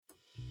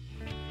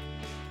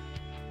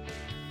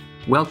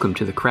Welcome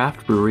to the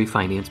Craft Brewery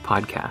Finance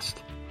Podcast,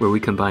 where we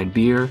combine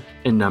beer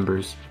and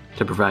numbers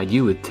to provide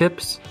you with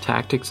tips,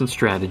 tactics, and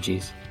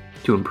strategies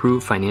to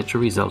improve financial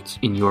results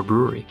in your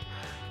brewery.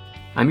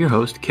 I'm your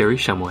host, Kerry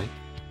Shumway,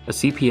 a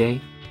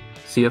CPA,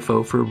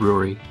 CFO for a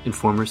brewery, and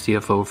former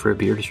CFO for a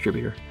beer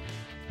distributor.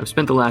 I've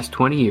spent the last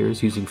 20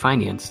 years using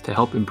finance to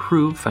help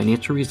improve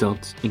financial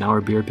results in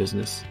our beer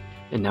business,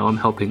 and now I'm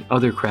helping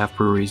other craft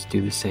breweries do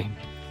the same.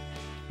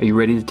 Are you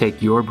ready to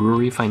take your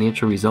brewery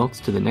financial results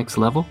to the next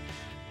level?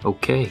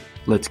 Okay,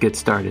 let's get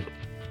started.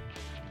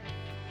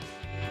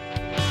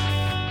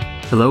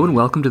 Hello and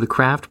welcome to the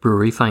Craft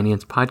Brewery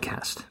Finance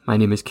Podcast. My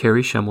name is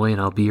Kerry Shumway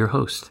and I'll be your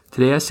host.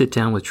 Today I sit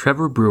down with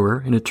Trevor Brewer,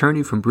 an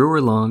attorney from Brewer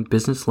Long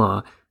Business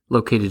Law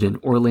located in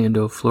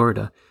Orlando,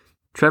 Florida.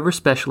 Trevor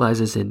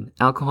specializes in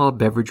alcohol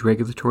beverage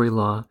regulatory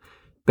law,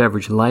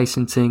 beverage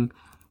licensing,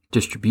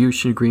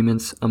 distribution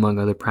agreements, among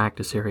other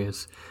practice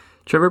areas.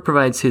 Trevor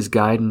provides his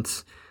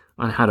guidance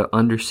on how to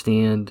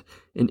understand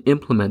and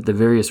implement the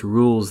various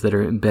rules that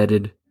are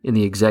embedded in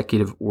the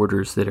executive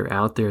orders that are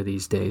out there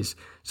these days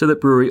so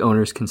that brewery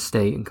owners can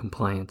stay in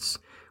compliance.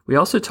 We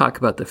also talk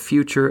about the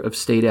future of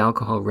state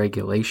alcohol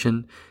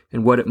regulation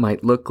and what it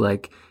might look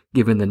like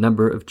given the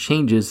number of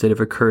changes that have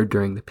occurred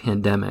during the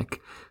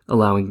pandemic,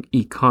 allowing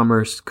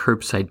e-commerce,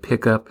 curbside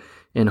pickup,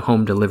 and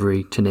home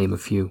delivery to name a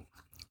few.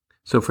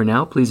 So for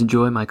now, please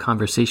enjoy my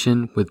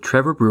conversation with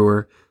Trevor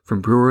Brewer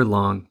from Brewer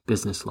Long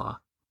Business Law.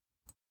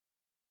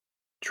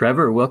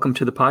 Trevor, welcome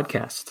to the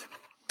podcast.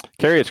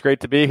 Kerry, it's great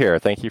to be here.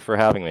 Thank you for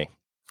having me.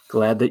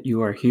 Glad that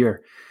you are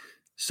here.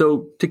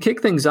 So to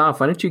kick things off,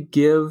 why don't you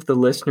give the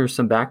listeners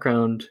some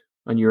background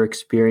on your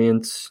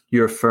experience,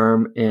 your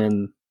firm,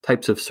 and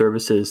types of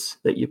services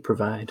that you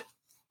provide?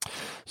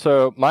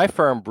 So my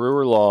firm,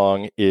 Brewer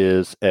Long,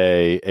 is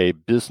a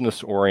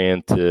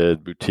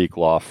business-oriented boutique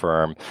law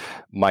firm.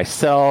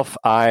 Myself,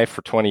 I,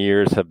 for 20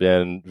 years, have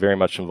been very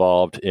much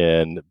involved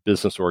in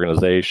business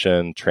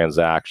organization,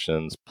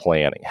 transactions,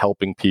 planning,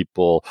 helping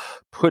people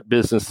put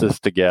businesses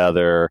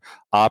together,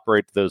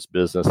 operate those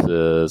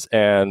businesses,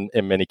 and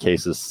in many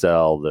cases,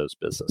 sell those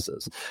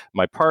businesses.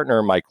 My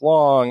partner, Mike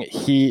Long,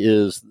 he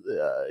is,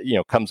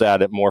 comes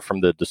at it more from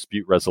the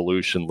dispute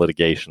resolution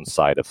litigation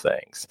side of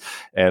things.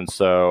 And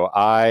so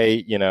I,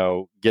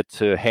 get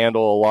to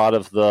handle a lot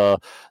of the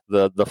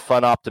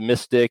fun,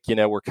 optimistic,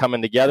 we're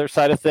coming together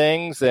side of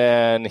things,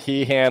 and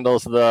he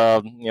handles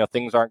the,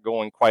 things aren't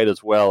going quite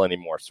as well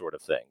anymore sort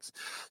of things.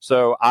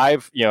 So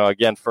I've,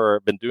 again,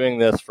 been doing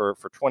this for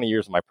 20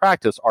 years in my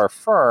practice. Our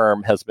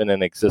firm has been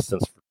in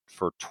existence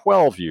for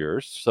 12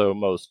 years, so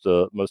most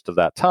of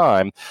that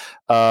time.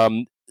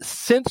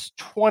 Since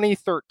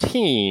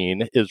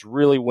 2013 is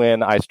really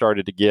when I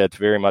started to get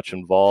very much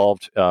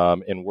involved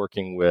in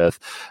working with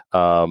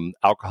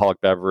alcoholic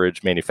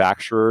beverage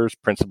manufacturers,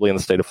 principally in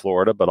the state of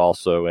Florida, but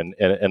also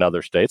in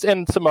other states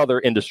and some other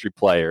industry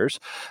players,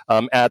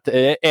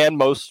 and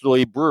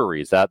mostly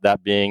breweries. That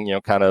being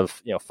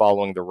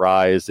following the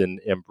rise in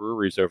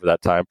breweries over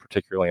that time,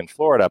 particularly in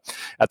Florida.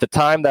 At the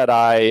time that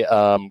I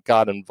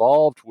got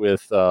involved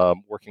with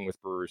working with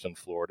brewers in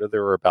Florida,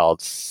 there were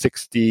about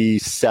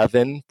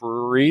 67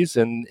 breweries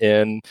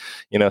in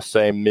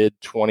say mid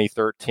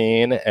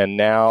 2013, and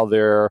now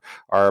there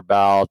are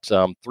about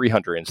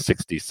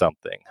 360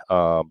 something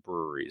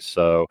breweries.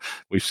 So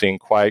we've seen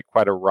quite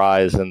a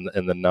rise in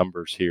the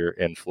numbers here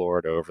in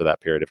Florida over that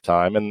period of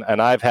time,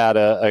 and I've had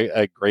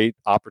a great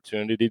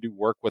opportunity to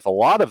work with a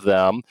lot of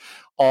them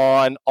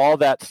on all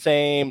that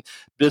same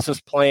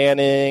business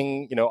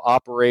planning,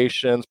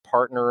 operations,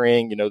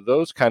 partnering,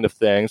 those kind of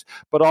things,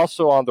 but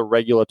also on the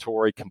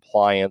regulatory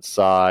compliance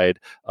side,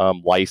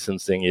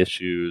 licensing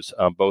issues,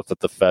 both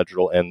at the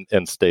federal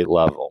and state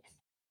level.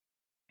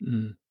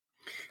 Mm.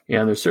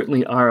 Yeah, there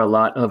certainly are a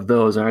lot of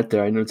those, aren't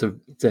there? I know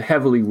it's a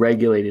heavily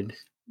regulated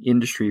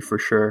industry for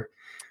sure.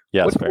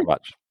 Yes, very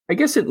much. I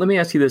guess let me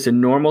ask you this: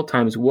 in normal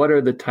times, what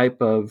are the type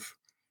of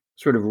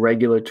sort of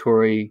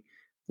regulatory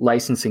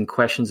licensing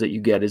questions that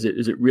you get? Is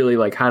it really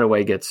like, how do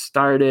I get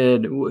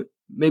started?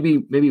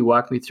 Maybe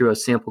walk me through a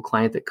sample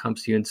client that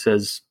comes to you and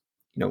says,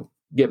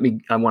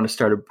 I want to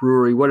start a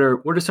brewery. What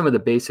are some of the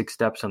basic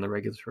steps on the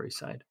regulatory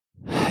side?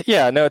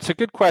 Yeah, no, it's a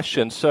good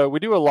question. So we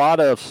do a lot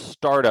of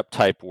startup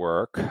type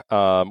work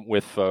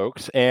with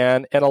folks,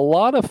 and a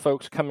lot of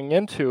folks coming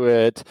into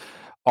it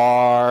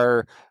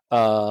are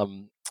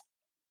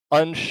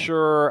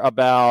unsure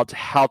about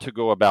how to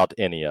go about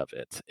any of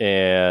it.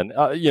 And,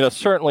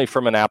 certainly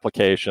from an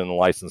application and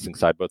licensing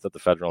side, both at the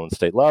federal and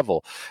state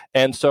level.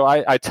 And so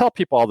I tell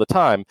people all the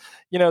time,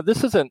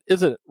 this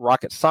isn't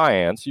rocket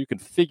science. You can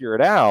figure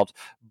it out.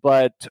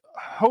 But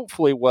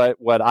hopefully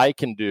what I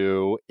can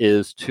do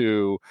is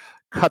to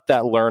cut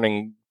that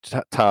learning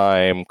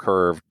time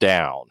curve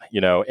down,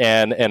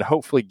 and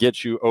hopefully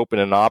get you open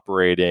and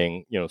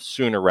operating,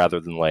 sooner rather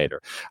than later.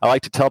 I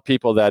like to tell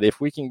people that if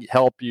we can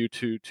help you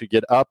to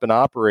get up and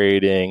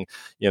operating,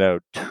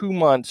 2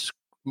 months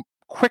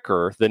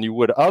quicker than you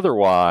would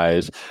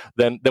otherwise,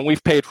 then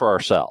we've paid for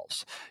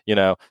ourselves.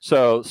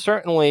 So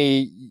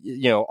certainly,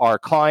 our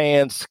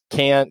clients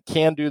can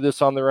do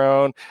this on their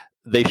own.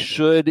 they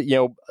should,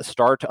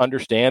 start to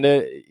understand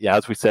it.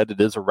 As we said,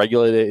 it is a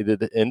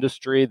regulated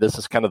industry. This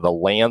is kind of the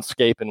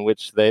landscape in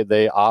which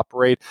they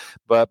operate,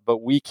 but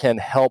we can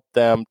help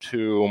them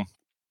to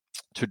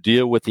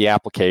deal with the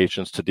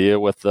applications, to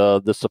deal with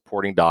the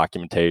supporting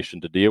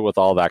documentation, to deal with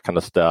all that kind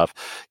of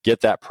stuff,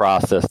 get that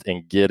processed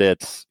and get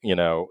it,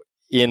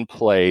 in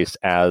place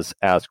as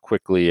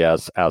quickly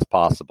as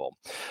possible.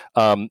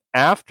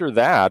 After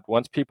that,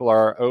 once people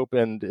are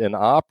opened and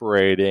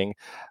operating,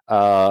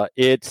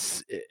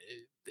 it's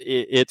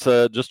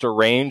just a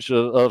range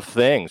of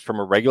things. From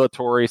a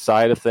regulatory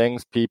side of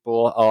things,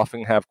 people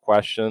often have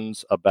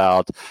questions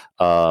about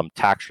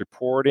tax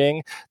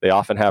reporting. They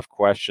often have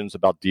questions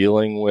about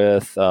dealing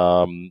with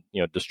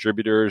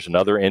distributors and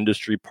other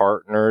industry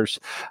partners.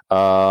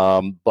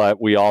 But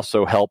we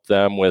also help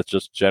them with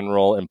just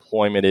general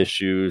employment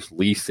issues,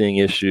 leasing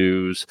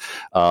issues,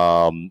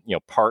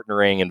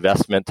 partnering,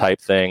 investment type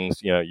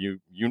things.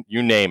 You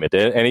name it.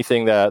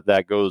 Anything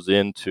that goes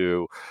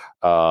into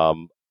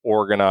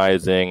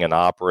organizing and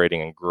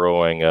operating and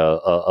growing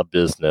a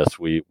business,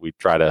 we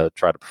try to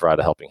provide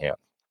a helping hand.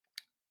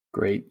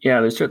 Great.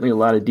 Yeah, there's certainly a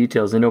lot of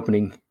details in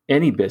opening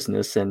any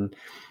business, and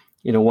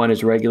one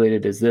as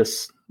regulated as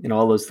this,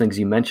 all those things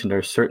you mentioned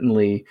are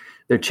certainly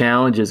their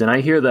challenges. And I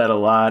hear that a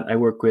lot. I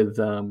work with,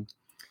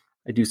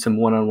 I do some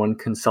one-on-one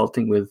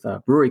consulting with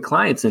brewery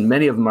clients, and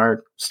many of them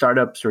are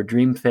startups or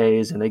dream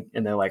phase, and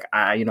they're like,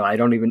 I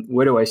don't even,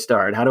 where do I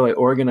start? How do I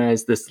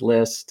organize this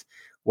list?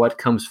 What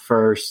comes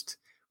first?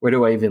 Where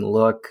do I even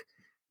look?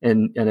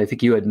 And I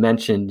think you had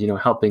mentioned,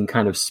 helping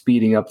kind of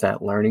speeding up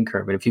that learning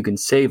curve. And if you can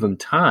save them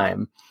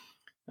time,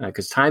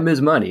 because time is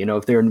money,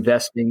 if they're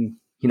investing,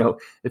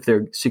 if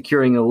they're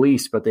securing a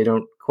lease, but they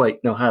don't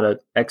quite know how to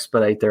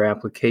expedite their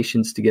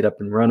applications to get up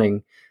and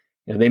running,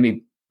 they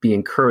may be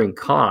incurring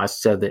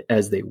costs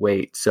as they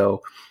wait.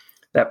 So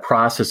that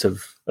process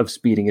of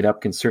speeding it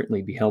up can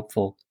certainly be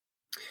helpful.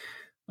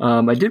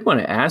 I did want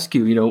to ask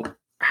you,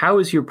 how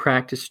has your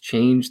practice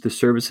changed the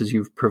services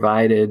you've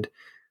provided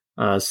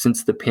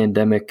since the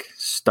pandemic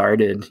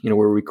started?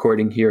 We're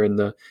recording here in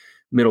the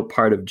middle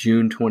part of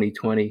June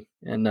 2020.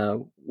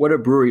 And what are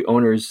brewery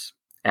owners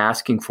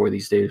asking for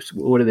these days?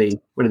 What do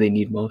they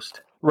need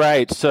most?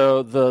 Right.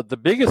 So the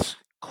biggest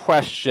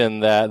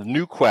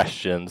new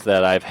questions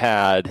that I've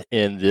had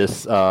in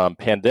this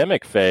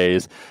pandemic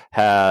phase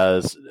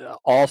has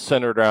all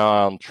centered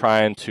around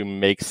trying to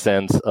make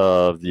sense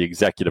of the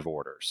executive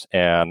orders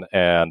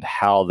and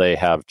how they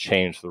have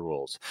changed the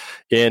rules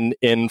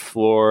in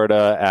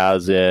Florida,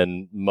 as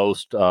in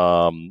most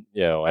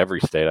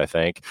every state. I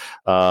think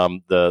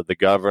the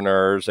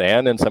governors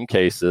and in some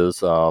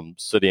cases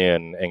city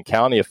and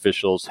county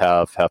officials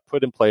have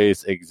put in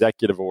place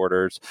executive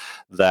orders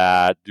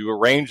that do a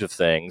range of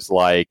things,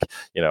 like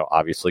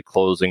obviously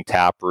closing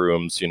tap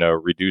rooms,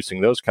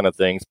 reducing those kind of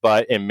things,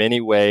 but in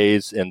many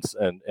ways, and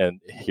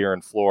here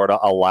in Florida,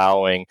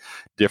 allowing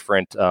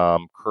different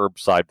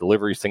curbside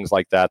deliveries, things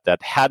like that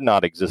had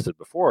not existed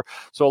before.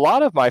 So a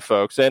lot of my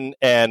folks, and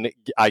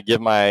I give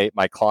my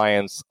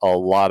clients a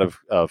lot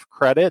of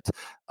credit,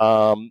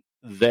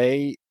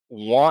 they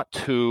want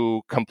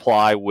to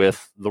comply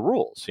with the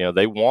rules.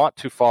 They want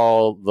to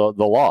follow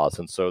the laws.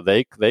 And so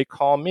they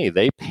call me,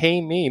 they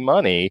pay me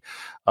money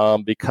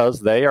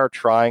because they are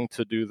trying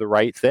to do the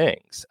right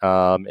things.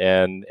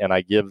 And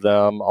I give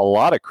them a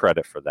lot of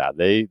credit for that.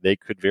 They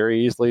could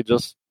very easily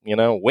just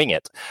wing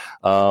it.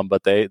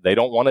 But they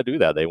don't want to do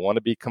that. They want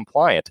to be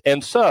compliant.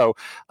 And so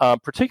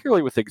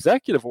particularly with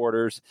executive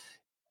orders,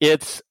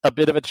 it's a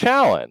bit of a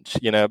challenge,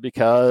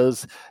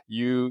 because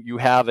you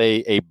have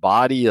a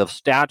body of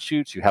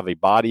statutes, you have a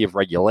body of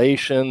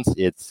regulations.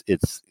 It's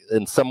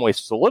in some ways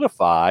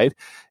solidified,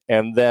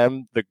 and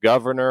then the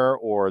governor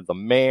or the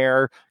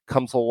mayor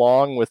comes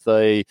along with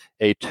a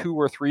 2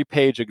 or 3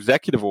 page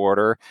executive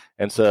order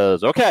and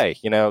says, okay,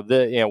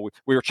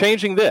 we're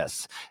changing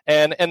this,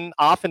 and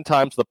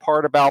oftentimes the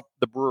part about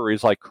the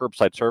breweries, like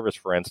curbside service,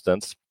 for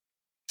instance,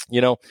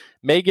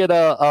 may get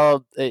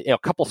a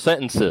couple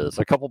sentences,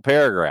 a couple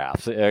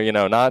paragraphs,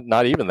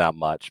 not even that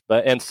much.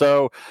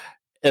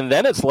 And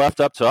then it's left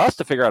up to us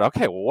to figure out,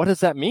 okay, well, what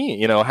does that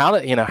mean? How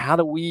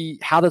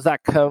does that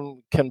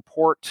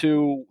comport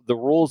to the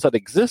rules that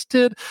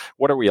existed?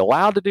 What are we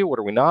allowed to do? What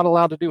are we not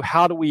allowed to do?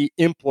 How do we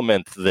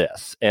implement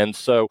this? And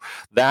so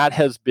that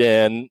has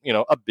been,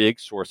 a big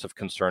source of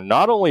concern,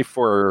 not only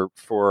for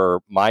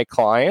my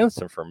clients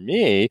and for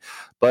me,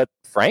 but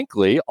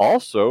frankly,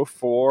 also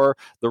for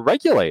the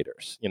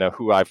regulators,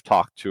 who I've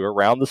talked to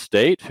around the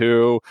state,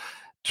 who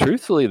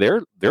truthfully,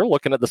 they're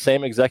looking at the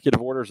same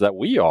executive orders that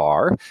we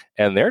are,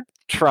 and they're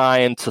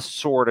trying to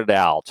sort it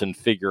out and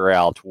figure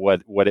out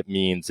what it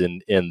means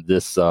in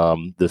this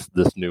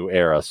new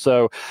era.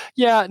 So,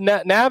 yeah,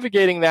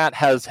 navigating that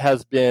has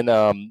been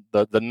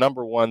the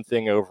number one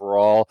thing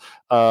overall.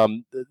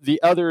 The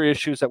other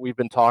issues that we've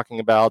been talking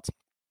about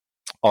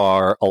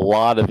are a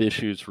lot of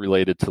issues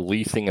related to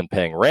leasing and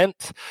paying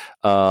rent,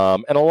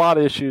 and a lot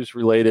of issues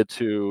related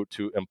to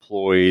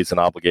employees and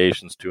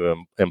obligations to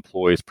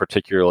employees,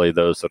 particularly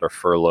those that are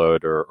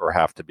furloughed or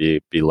have to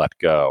be let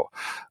go.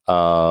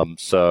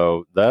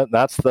 So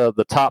that's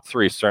the top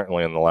three,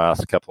 certainly in the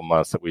last couple of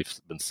months, that we've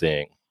been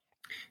seeing.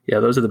 Yeah,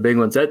 those are the big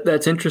ones.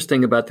 That's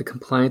interesting about the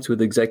compliance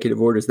with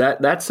executive orders.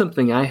 That's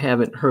something I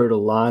haven't heard a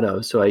lot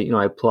of. So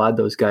I applaud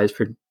those guys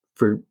for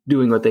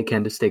doing what they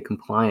can to stay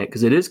compliant,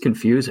 because it is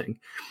confusing.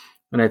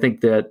 And I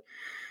think that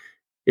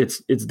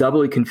it's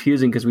doubly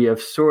confusing because we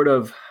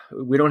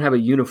don't have a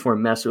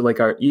uniform mess. Or like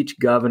each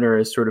governor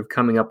is sort of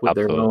coming up with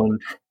Absolutely. their own.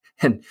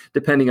 And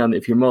depending on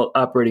if you're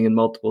operating in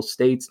multiple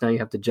states, now you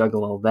have to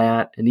juggle all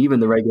that. And even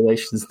the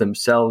regulations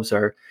themselves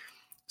are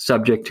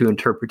subject to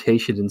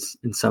interpretation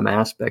in some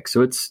aspects.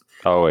 So it's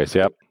always,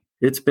 yep.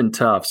 It's been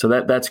tough. So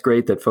that's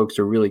great that folks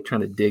are really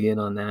trying to dig in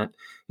on that.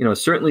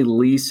 Certainly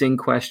leasing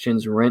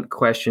questions, rent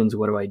questions.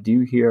 What do I do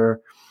here?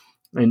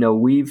 I know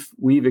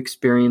we've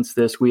experienced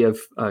this. We have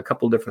a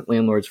couple different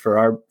landlords for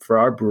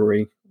our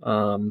brewery,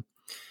 and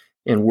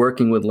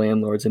working with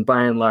landlords. And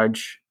by and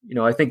large,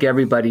 I think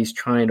everybody's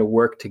trying to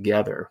work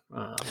together.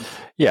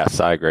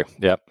 Yes, I agree.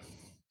 Yep.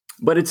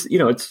 But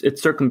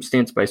it's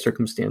circumstance by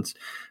circumstance.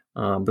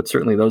 But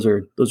certainly those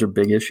are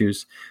big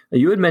issues.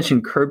 You had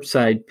mentioned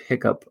curbside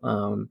pickup.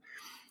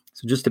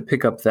 So just to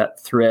pick up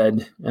that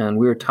thread, and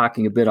we were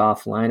talking a bit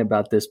offline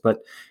about this, but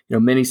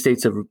many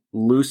states have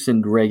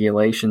loosened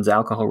regulations,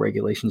 alcohol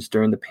regulations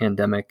during the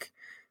pandemic.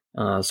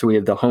 So we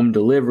have the home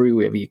delivery,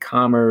 we have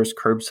e-commerce,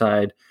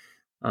 curbside.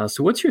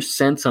 So what's your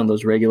sense on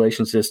those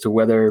regulations as to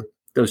whether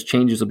those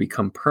changes will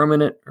become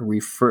permanent or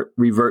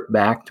revert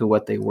back to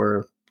what they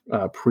were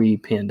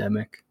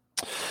pre-pandemic?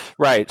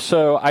 Right.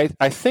 So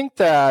I think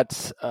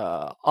that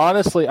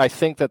honestly, I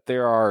think that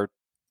there are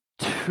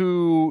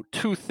two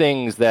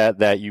things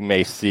that you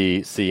may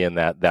see in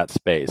that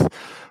space.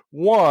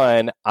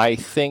 One, I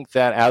think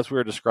that, as we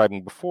were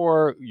describing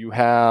before, you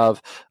have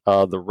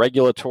the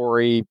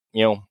regulatory,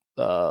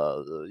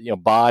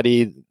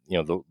 body,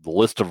 the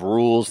list of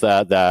rules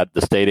that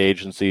the state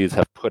agencies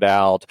have put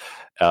out.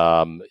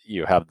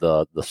 You have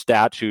the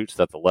statutes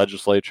that the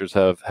legislatures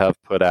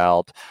have put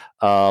out,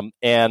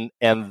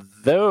 and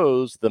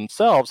those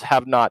themselves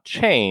have not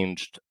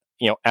changed,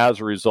 as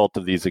a result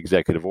of these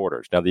executive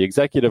orders. Now, the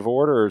executive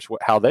orders,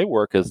 how they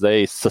work is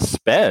they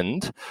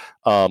suspend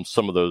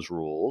some of those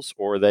rules,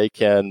 or they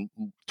can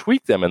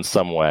tweak them in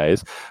some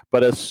ways.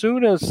 But as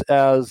soon as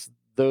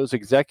those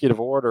executive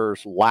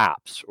orders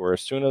lapse, or as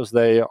soon as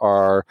they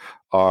are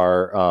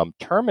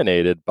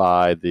terminated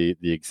by the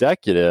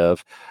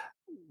executive,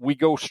 we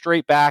go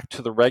straight back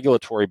to the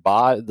regulatory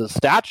body, the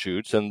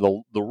statutes and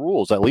the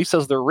rules, at least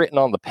as they're written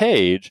on the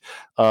page,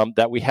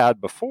 that we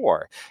had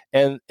before,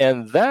 and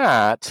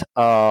that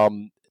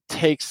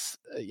takes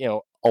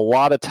a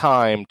lot of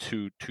time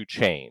to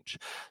change.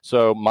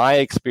 So my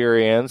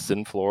experience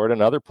in Florida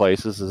and other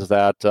places is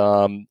that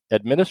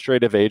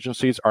administrative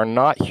agencies are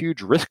not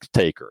huge risk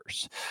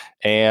takers,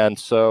 and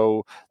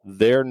so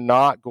they're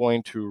not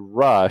going to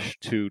rush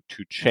to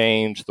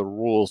change the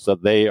rules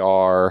that they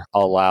are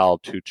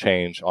allowed to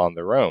change on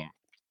their own.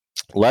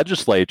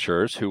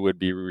 Legislatures, who would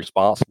be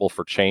responsible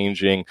for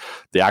changing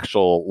the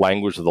actual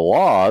language of the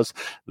laws,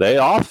 they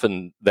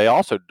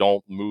also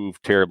don't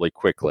move terribly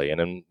quickly.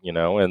 And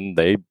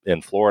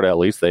in Florida, at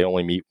least, they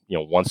only meet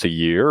once a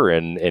year,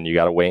 and you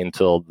got to wait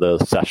until the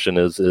session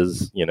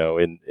is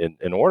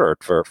in order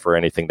for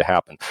anything to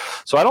happen.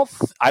 So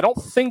I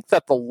don't think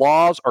that the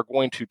laws are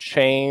going to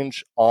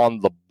change on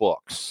the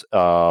books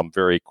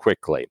very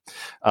quickly.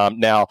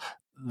 Now,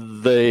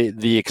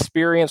 the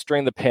experience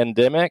during the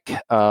pandemic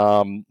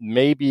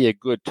may be a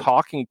good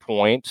talking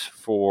point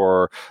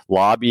for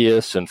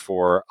lobbyists and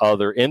for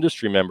other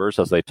industry members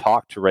as they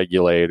talk to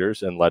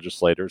regulators and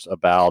legislators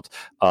about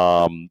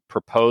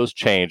proposed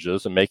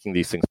changes and making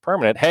these things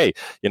permanent. Hey,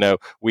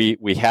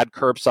 we had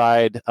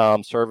curbside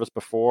service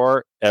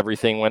before.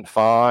 Everything went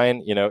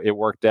fine. It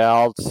worked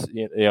out.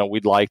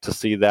 We'd like to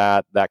see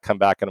that come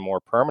back in a more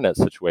permanent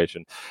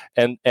situation,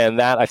 and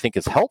that, I think,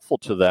 is helpful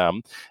to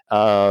them.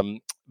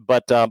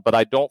 But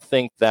I don't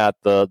think that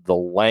the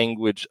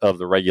language of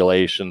the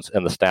regulations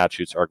and the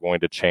statutes are going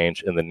to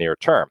change in the near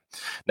term.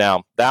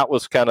 Now, that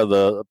was kind of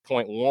the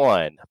point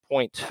one.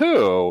 Point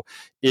two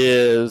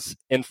is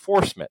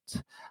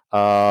enforcement.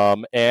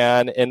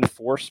 And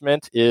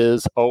enforcement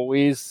is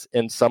always,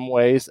 in some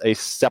ways, a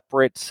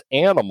separate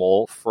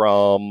animal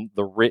from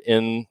the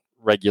written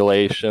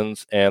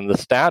regulations and the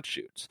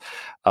statutes.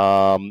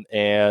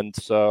 And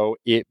so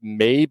it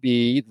may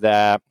be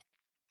that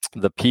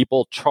the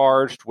people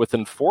charged with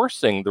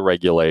enforcing the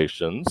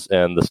regulations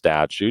and the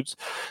statutes,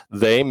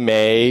 they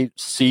may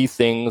see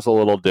things a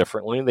little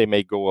differently. They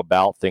may go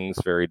about things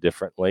very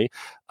differently.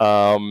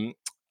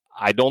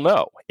 I don't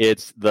know.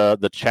 It's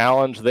the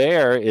challenge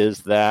there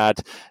is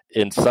that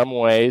in some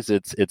ways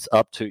it's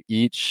up to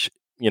each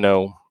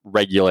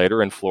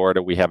regulator in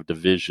Florida. We have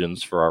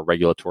divisions for our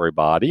regulatory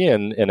body,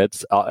 and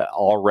it's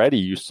already,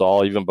 you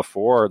saw even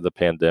before the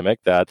pandemic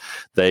that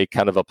they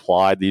kind of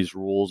applied these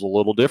rules a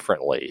little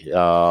differently.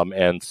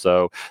 And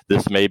so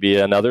this may be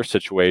another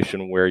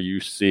situation where you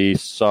see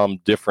some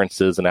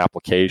differences in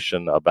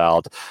application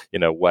about,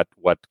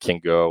 what can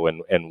go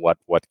and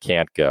what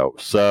can't go.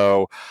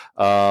 So,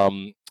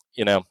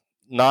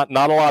 not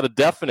a lot of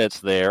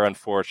definites there,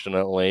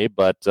 unfortunately,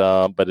 but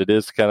it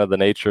is kind of the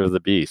nature of the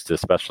beast,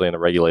 especially in a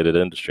regulated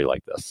industry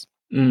like this.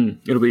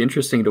 It'll be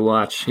interesting to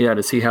watch,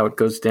 to see how it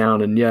goes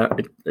down. And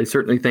I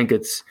certainly think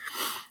it's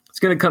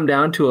going to come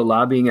down to a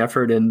lobbying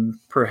effort, and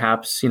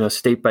perhaps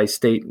state by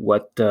state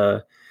which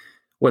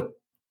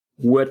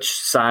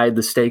side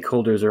the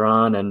stakeholders are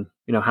on, and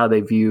how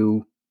they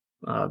view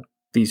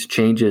these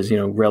changes,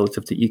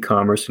 relative to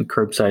e-commerce and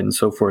curbside and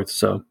so forth.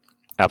 So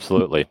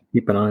absolutely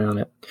keep an eye on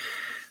it.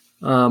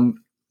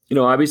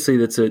 Obviously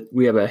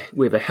we have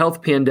a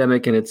health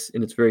pandemic, and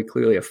it's very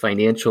clearly a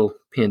financial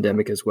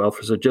pandemic as well.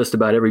 So just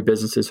about every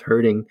business is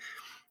hurting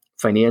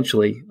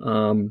financially.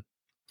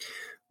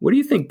 What do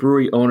you think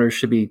brewery owners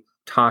should be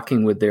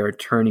talking with their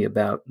attorney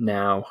about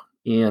now?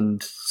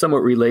 And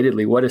somewhat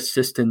relatedly, what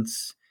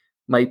assistance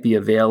might be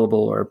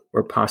available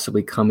or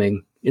possibly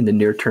coming in the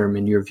near term,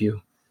 in your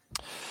view?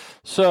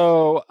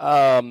 So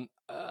I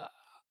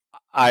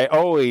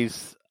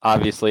always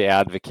obviously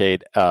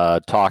advocate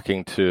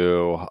talking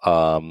to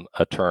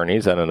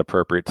attorneys at an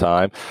appropriate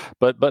time,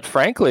 but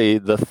frankly,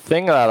 the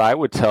thing that I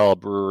would tell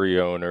brewery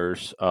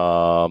owners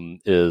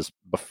is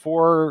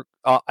before.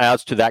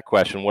 As to that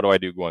question, what do I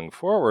do going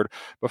forward?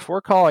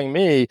 Before calling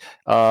me,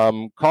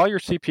 call your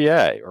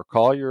CPA or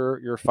call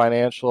your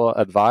financial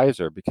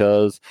advisor,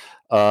 because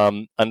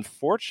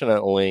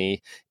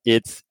unfortunately,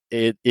 it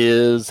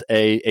is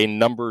a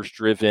numbers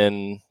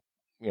driven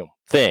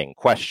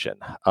question.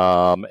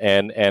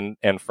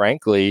 And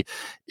frankly,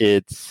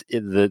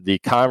 the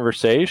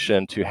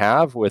conversation to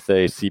have with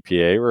a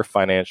CPA or a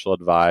financial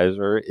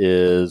advisor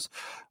is,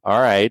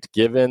 all right,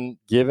 given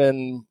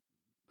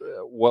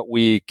what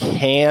we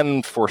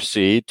can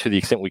foresee, to the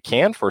extent we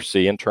can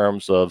foresee in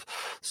terms of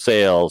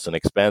sales and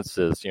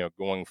expenses,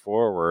 going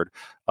forward,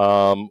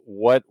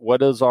 what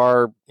does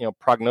our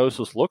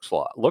prognosis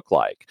look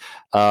like?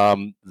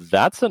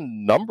 That's a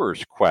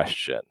numbers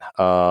question.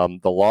 The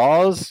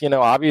laws,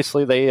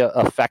 obviously they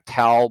affect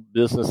how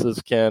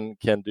businesses can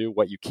do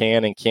what you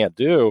can and can't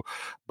do,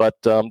 but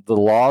the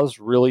laws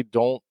really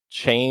don't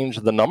change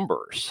the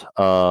numbers.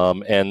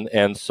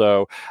 And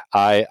so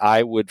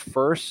I would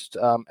first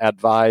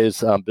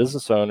advise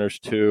business owners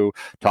to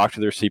talk to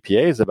their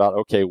CPAs about,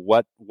 okay,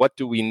 what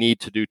do we need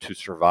to do to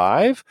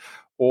survive?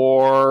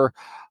 Or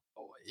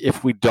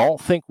if we don't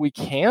think we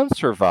can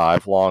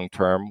survive long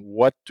term,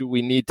 what do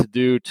we need to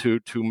do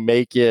to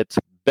make it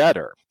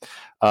better?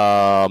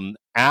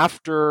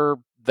 After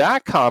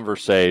that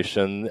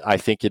conversation, I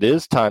think it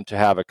is time to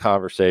have a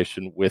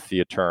conversation with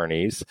the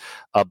attorneys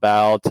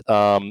about,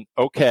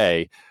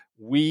 okay,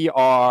 we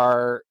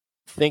are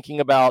thinking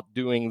about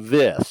doing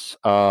this.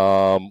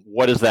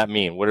 What does that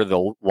mean? What are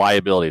the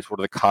liabilities?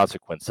 What are the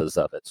consequences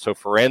of it? So,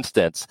 for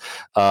instance,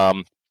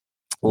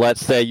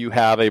 let's say you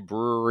have a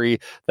brewery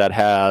that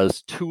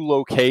has two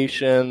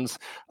locations.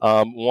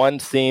 One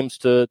seems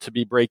to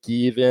be break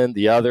even.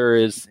 The other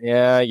is,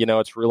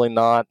 it's really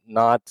not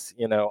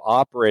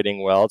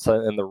operating well. It's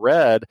in the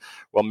red.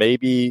 Well,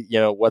 maybe,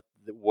 what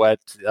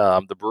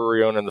the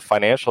brewery owner and the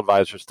financial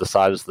advisors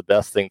decide is the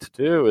best thing to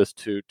do is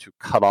to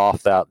cut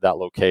off that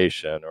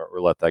location or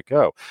let that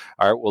go.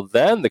 All right. Well,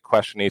 then the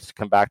question needs to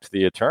come back to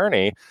the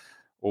attorney.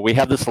 Well, we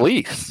have this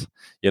lease.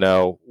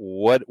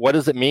 What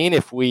does it mean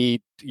if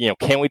we,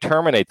 can we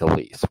terminate the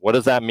lease? What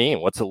does that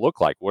mean? What's it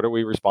look like? What are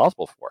we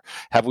responsible for?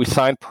 Have we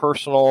signed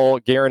personal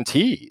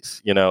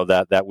guarantees,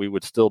 that we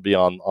would still be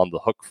on the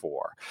hook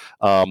for?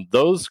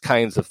 Those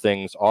kinds of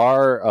things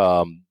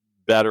are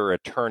better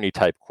attorney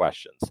type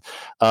questions.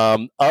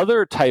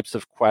 Other types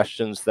of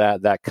questions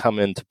that come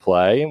into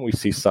play, and we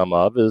see some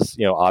of, is,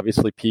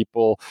 obviously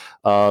people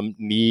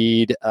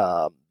need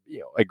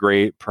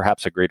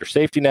perhaps a greater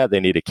safety net. They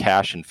need a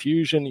cash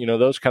infusion,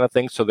 those kind of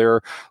things. So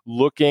they're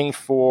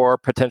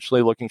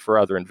potentially looking for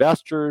other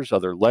investors,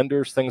 other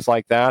lenders, things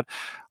like that.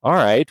 All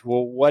right.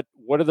 Well, what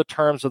are the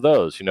terms of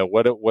those?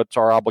 What's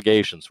our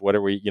obligations? What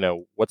are we,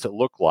 what's it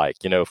look like?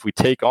 If we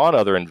take on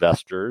other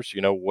investors,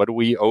 what do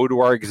we owe to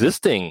our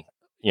existing,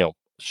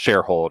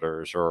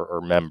 shareholders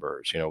or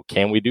members?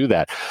 Can we do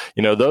that?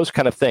 Those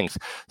kind of things.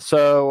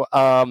 So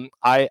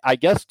I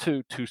guess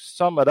to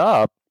sum it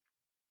up,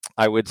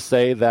 I would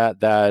say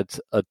that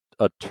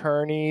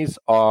attorneys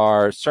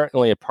are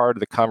certainly a part of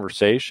the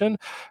conversation,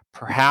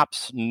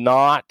 perhaps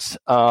not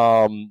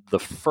the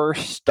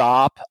first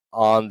stop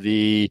on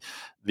the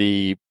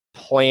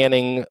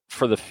planning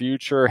for the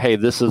future. Hey,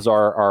 this is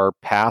our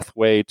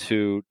pathway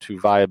to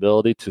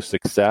viability, to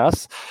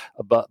success,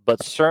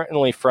 but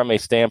certainly from a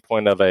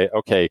standpoint of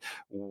okay,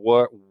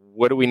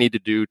 what do we need to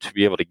do to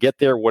be able to get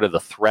there? What are the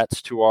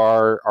threats to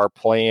our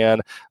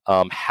plan?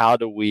 How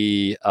do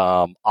we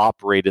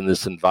operate in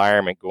this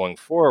environment going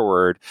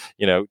forward,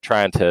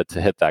 trying to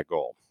hit that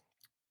goal?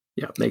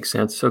 Yeah, makes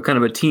sense. So kind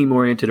of a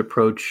team-oriented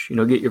approach,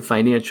 get your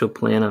financial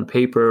plan on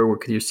paper,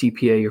 work with your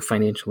CPA, your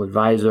financial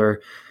advisor,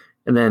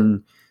 and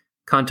then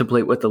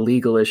contemplate what the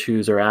legal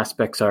issues or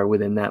aspects are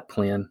within that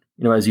plan.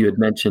 As you had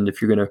mentioned,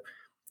 if you're going to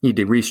need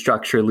to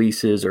restructure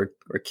leases or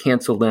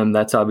cancel them,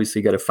 that's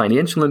obviously got a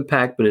financial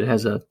impact, but it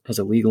has a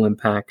legal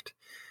impact.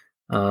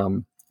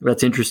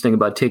 That's interesting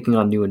about taking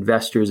on new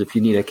investors. If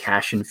you need a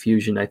cash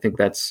infusion, I think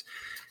that's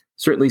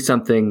certainly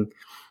something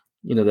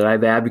that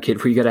I've advocated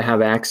for. You got to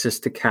have access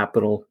to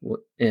capital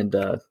and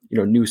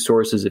new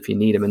sources if you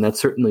need them, and that's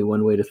certainly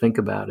one way to think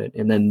about it.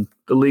 And then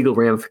the legal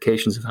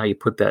ramifications of how you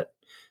put that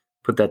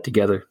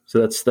together. So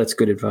that's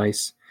good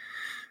advice.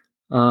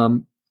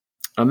 I'm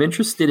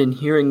interested in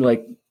hearing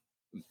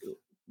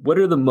what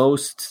are the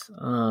most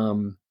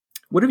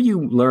what have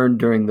you learned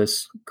during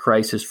this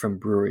crisis from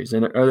breweries,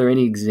 and are there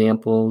any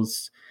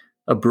examples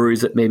of breweries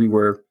that maybe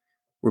were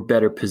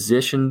better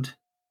positioned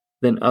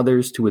than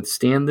others to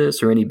withstand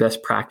this, or any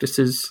best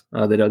practices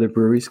that other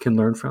breweries can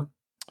learn from?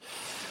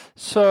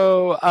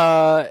 So,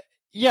 I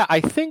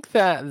think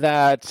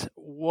that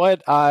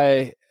what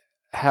I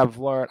have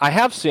learned, I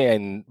have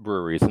seen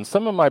breweries, and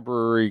some of my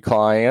brewery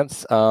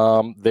clients,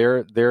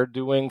 they're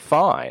doing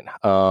fine.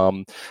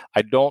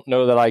 I don't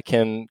know that I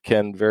can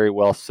very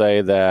well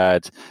say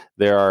that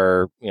there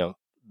are,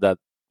 that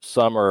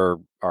some are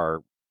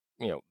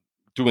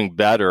doing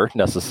better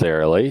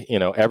necessarily.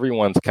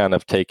 Everyone's kind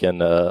of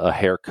taken a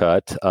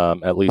haircut,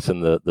 at least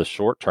in the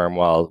short term,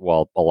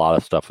 while a lot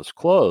of stuff is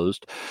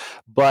closed.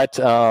 But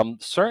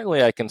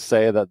certainly, I can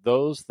say that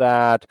those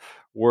that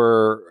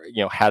were,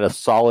 had a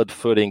solid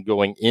footing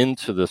going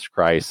into this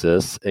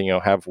crisis,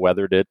 have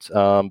weathered it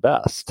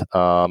best.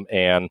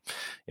 And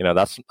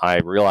I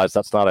realize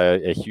that's not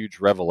a huge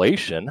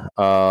revelation,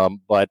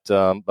 but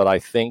I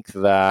think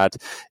that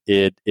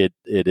it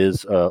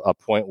is a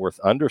point worth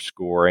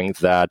underscoring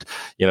that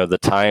the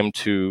time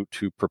to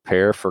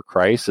prepare for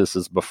crisis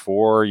is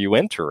before you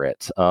enter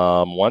it.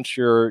 Once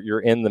you're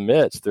in the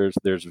midst,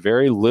 there's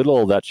very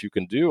little that you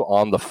can do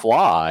on the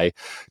fly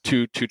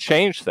to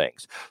change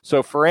things.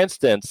 So, for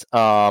instance,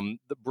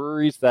 the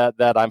breweries that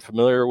I'm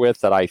familiar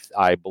with, that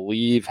I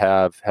believe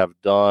have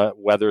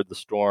weathered the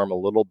storm a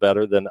little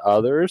better than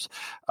others,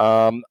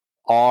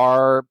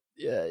 are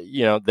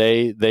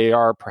they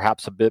are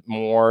perhaps a bit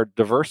more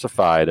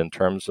diversified in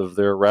terms of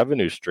their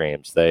revenue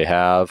streams. They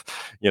have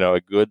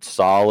a good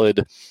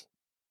solid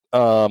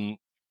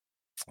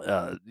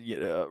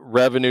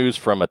revenues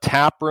from a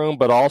tap room,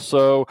 but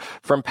also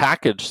from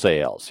package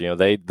sales.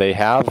 They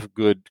have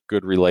good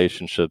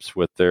relationships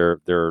with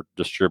their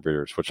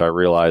distributors, which I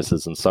realize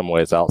is in some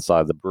ways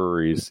outside the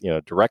brewery's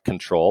direct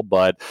control,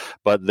 but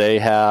they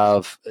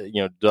have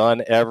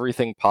done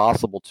everything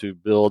possible to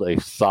build a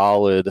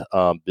solid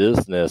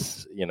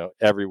business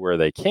everywhere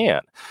they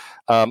can.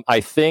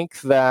 I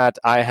think that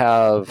I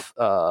have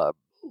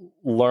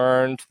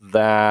learned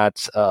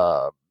that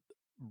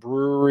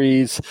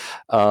breweries,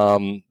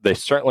 they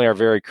certainly are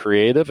very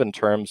creative in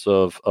terms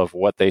of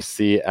what they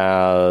see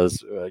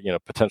as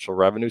potential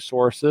revenue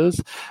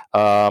sources.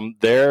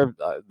 Their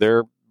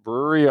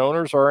brewery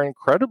owners are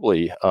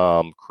incredibly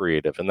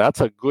creative, and that's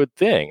a good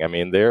thing. I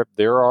mean,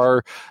 there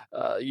are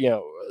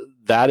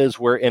that is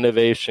where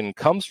innovation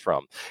comes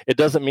from. It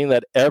doesn't mean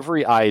that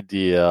every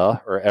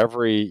idea or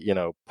every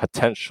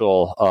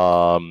potential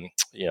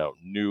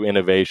new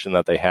innovation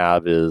that they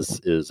have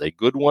is a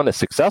good one, a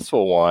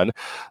successful one.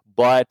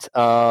 But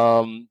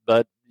I'm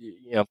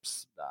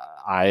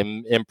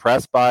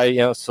impressed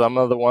by some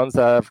of the ones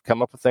that have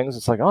come up with things.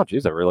 It's like, oh,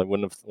 geez, I really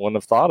wouldn't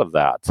have thought of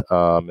that,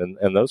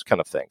 and those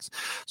kind of things.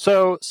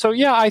 So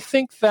yeah, I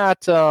think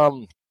that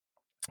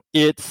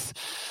it's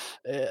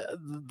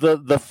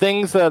the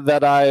things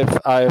that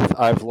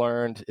I've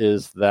learned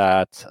is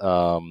that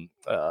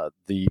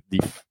the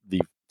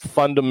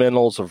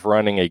fundamentals of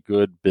running a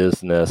good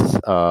business,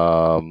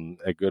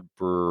 a good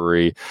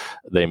brewery,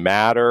 they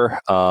matter,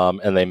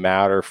 and they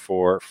matter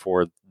for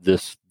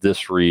this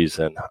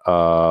reason,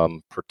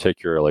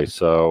 particularly.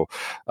 So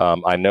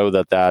I know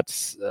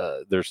that's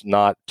there's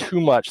not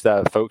too much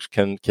that folks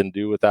can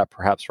do with that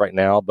perhaps right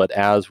now, but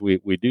as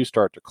we do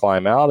start to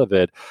climb out of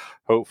it,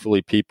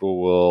 hopefully people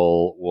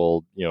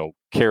will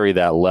carry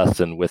that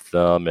lesson with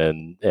them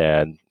and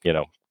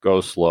go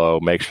slow,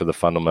 make sure the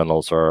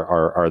fundamentals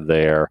are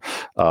there,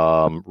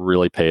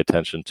 really pay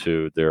attention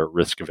to their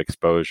risk of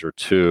exposure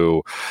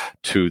to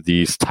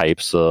these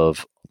types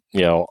of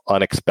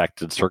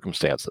unexpected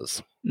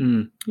circumstances.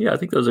 Yeah, I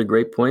think those are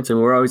great points, and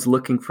we're always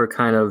looking for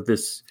kind of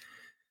this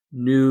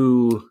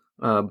new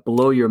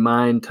blow your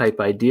mind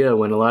type idea,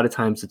 when a lot of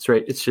times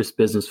it's just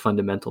business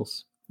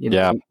fundamentals.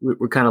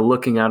 We're kind of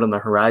looking out on the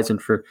horizon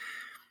for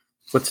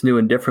what's new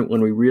and different,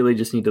 when we really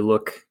just need to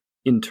look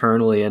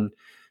internally. And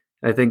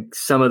I think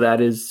some of that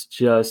is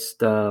just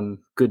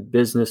good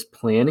business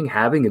planning,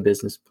 having a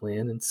business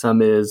plan, and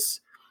some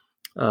is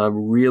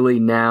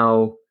really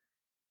now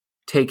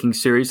taking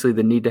seriously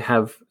the need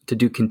to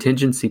do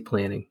contingency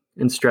planning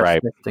and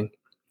stress testing.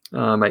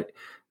 I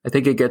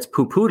think it gets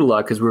poo-pooed a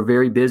lot because we're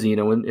very busy.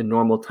 In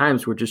normal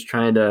times, we're just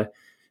trying to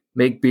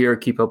make beer,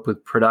 keep up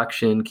with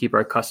production, keep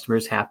our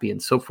customers happy,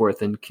 and so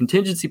forth. And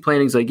contingency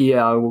planning is like,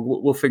 yeah,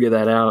 we'll figure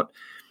that out,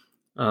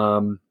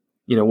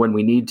 when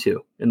we need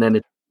to, and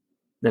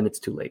then it's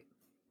too late.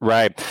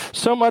 Right.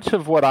 So much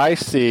of what I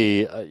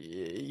see,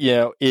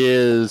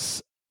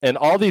 is, and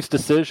all these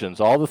decisions,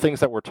 all the things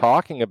that we're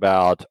talking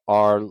about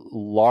are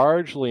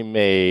largely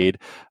made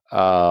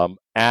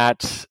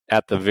at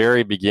the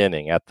very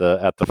beginning, at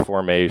the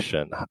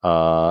formation,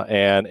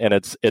 and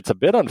it's a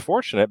bit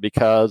unfortunate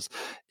because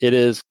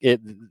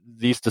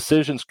these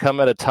decisions come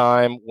at a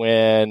time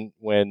when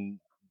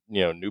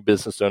new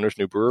business owners,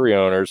 new brewery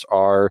owners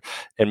are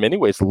in many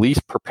ways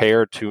least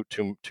prepared to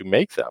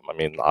make them. I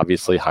mean,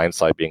 obviously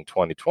hindsight being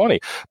 20/20,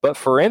 but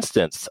for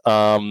instance,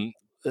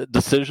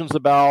 decisions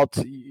about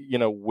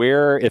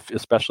where,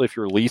 especially if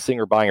you're leasing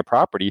or buying a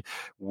property,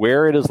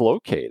 where it is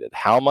located,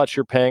 how much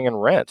you're paying in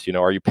rent.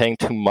 Are you paying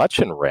too much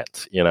in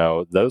rent?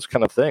 Those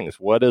kind of things.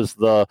 What does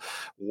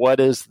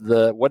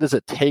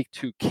it take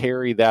to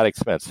carry that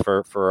expense?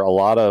 For a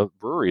lot of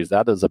breweries,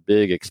 that is a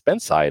big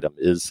expense item.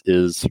 Is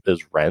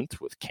rent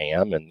with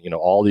CAM and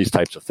all these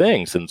types of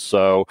things. And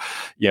so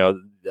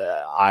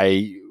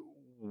I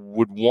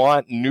would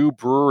want new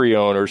brewery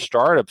owners,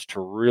 startups, to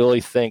really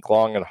think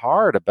long and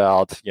hard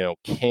about,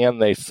 can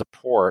they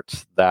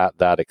support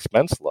that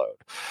expense load?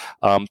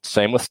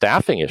 Same with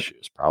staffing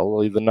issues.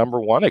 Probably the number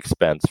one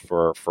expense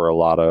for a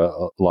lot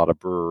of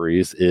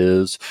breweries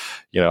is,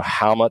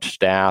 how much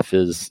staff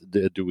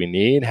do we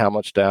need? How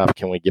much staff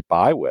can we get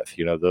by with?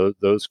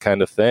 Those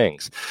kind of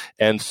things.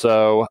 And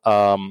so,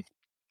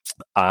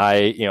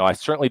 I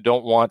certainly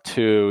don't want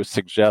to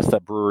suggest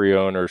that brewery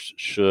owners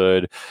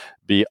should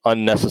be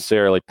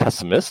unnecessarily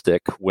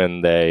pessimistic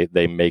when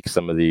they make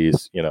some of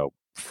these,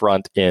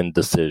 front end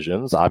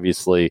decisions.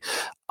 Obviously,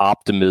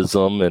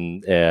 optimism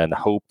and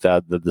hope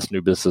that this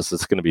new business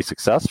is going to be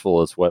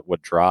successful is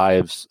what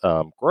drives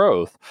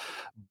growth.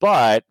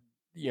 But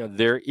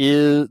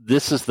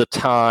this is the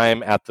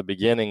time at the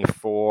beginning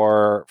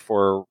for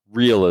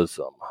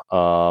realism,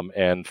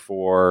 and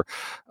for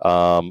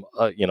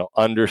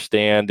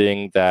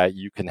understanding that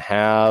you can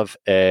have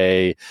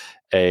an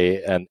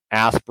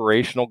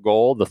aspirational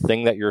goal, the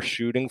thing that you're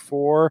shooting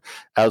for,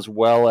 as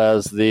well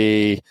as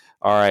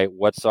all right,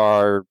 what's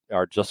our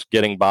just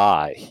getting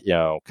by,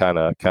 kind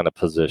of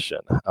position,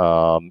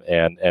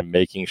 and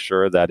making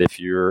sure that if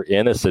you're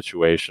in a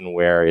situation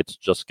where it's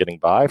just getting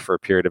by for a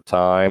period of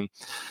time,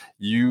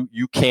 you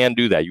can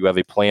do that. You have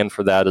a plan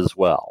for that as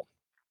well.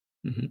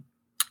 Mm-hmm.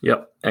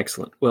 Yep.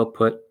 Excellent. Well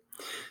put.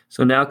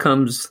 So now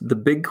comes the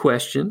big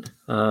question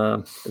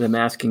that I'm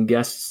asking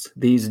guests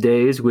these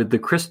days with the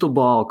crystal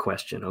ball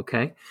question.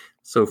 Okay.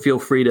 So feel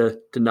free to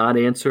not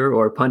answer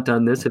or punt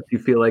on this if you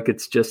feel like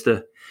it's just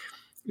a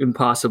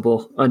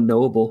impossible,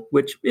 unknowable,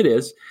 which it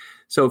is.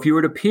 So if you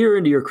were to peer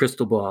into your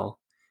crystal ball,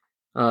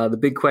 the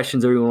big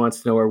questions everyone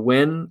wants to know are: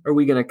 when are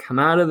we going to come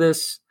out of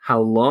this?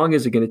 How long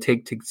is it going to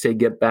take to, say,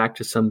 get back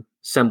to some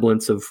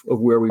semblance of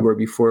where we were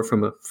before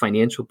from a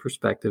financial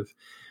perspective?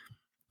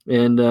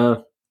 And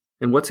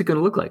what's it going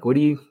to look like? What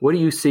do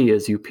you see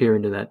as you peer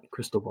into that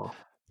crystal ball?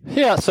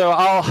 Yeah, so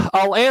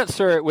I'll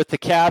answer it with the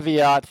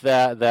caveat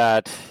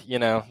that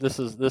this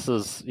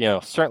is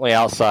certainly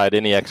outside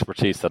any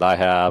expertise that I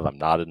have. I'm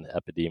not an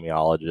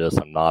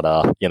epidemiologist. I'm not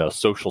a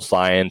social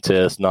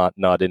scientist.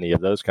 Not any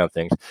of those kind of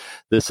things.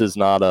 This is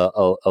not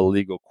a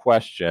legal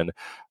question.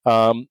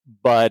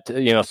 But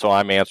so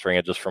I'm answering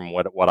it just from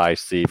what I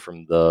see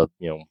from all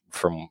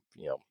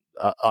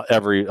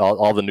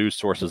the news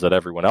sources that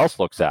everyone else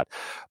looks at.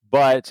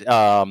 But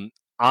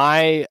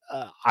I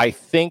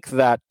think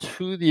that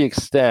to the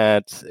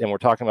extent, and we're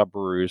talking about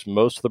breweries,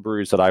 most of the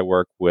breweries that I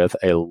work with,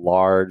 a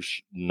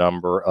large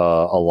number,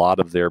 a lot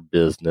of their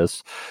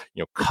business,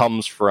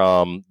 comes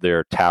from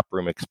their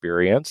taproom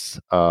experience,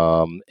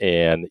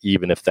 and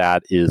even if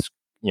that is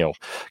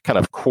kind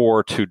of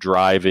core to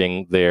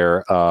driving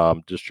their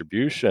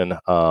distribution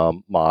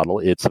model,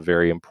 it's a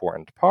very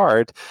important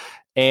part.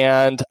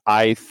 And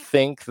I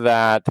think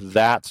that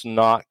that's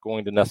not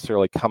going to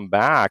necessarily come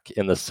back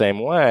in the same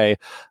way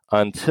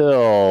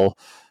until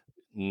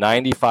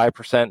 95%,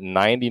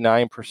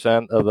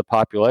 99% of the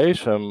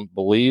population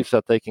believes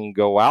that they can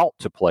go out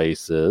to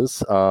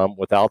places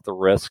without the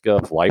risk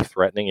of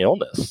life-threatening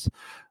illness.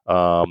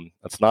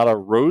 It's not a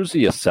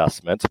rosy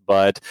assessment,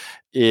 but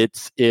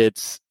it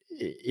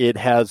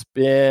has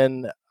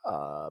been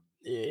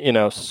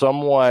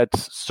somewhat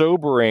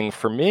sobering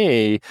for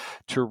me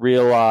to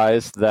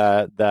realize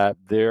that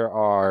there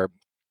are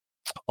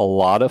a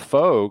lot of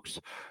folks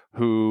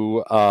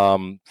who,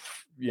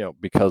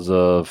 because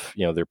of,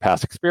 their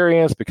past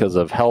experience, because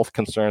of health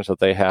concerns that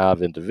they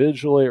have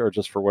individually, or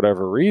just for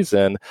whatever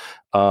reason,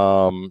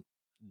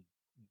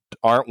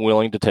 aren't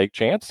willing to take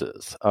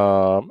chances.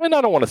 And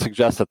I don't want to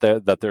suggest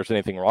that there's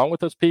anything wrong with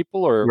those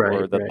people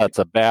or that that's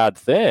a bad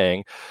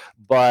thing.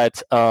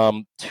 But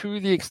to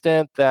the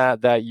extent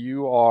that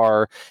you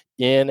are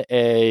in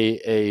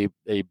a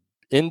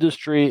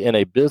industry, in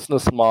a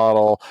business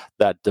model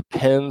that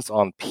depends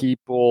on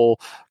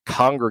people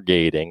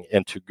congregating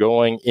and to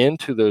going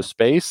into those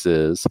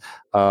spaces,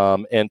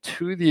 and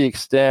to the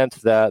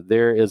extent that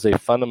there is a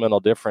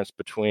fundamental difference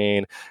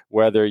between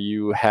whether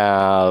you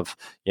have,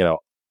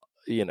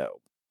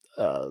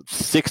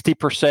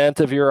 60%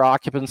 of your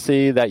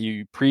occupancy that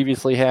you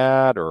previously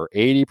had, or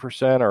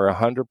 80% or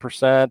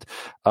 100%,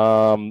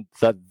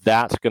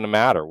 that's going to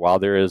matter. While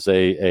there is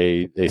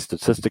a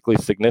statistically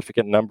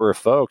significant number of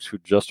folks who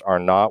just are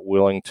not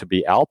willing to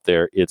be out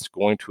there, it's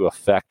going to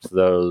affect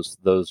those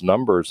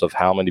numbers of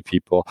how many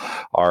people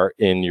are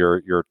in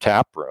your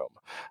tap room.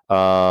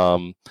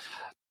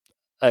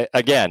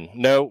 Again,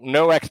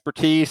 no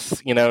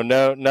expertise,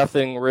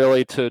 nothing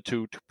really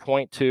to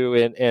point to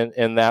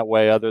in that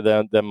way, other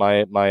than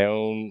my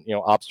own,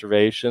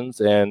 observations,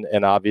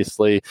 and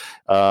obviously,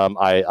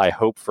 I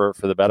hope for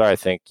the better. I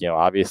think,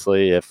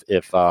 obviously,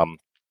 if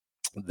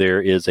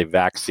there is a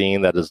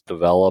vaccine that is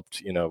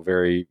developed,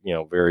 very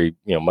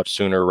much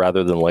sooner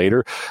rather than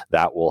later,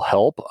 that will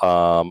help.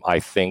 I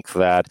think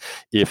that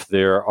if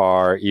there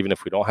are, even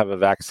if we don't have a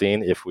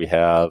vaccine, if we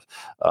have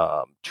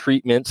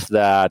treatments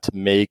that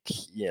make,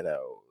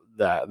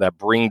 that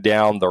bring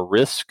down the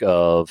risk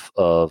of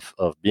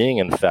being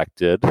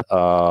infected,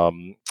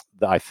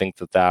 I think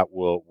that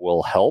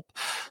will help.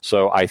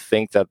 So I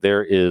think that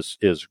there is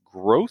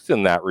growth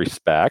in that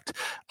respect.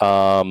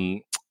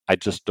 I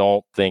just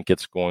don't think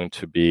it's going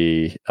to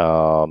be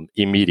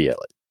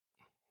immediately.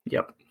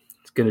 Yep.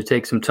 It's going to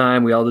take some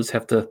time. We all just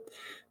have to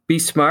be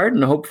smart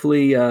and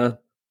hopefully,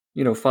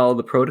 follow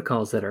the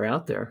protocols that are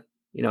out there.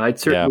 I'd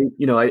certainly,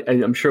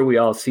 I'm sure we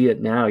all see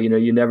it now. I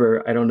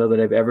don't know that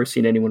I've ever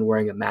seen anyone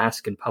wearing a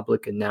mask in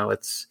public, and now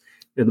it's,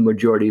 the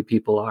majority of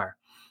people are.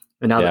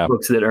 And now the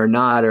folks that are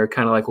not are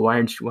kind of like, why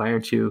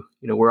aren't you,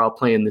 we're all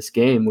playing this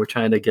game. We're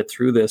trying to get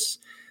through this.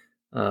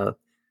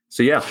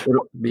 So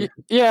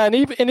and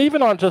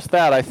even on just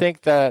that, I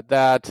think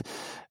that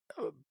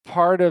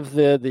part of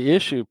the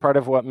issue, part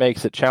of what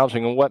makes it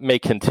challenging, and what may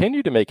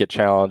continue to make it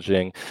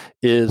challenging,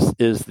 is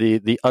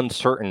the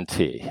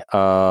uncertainty.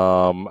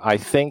 I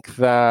think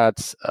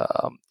that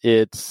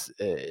it's,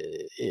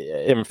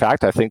 in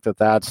fact, I think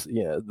that's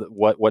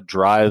what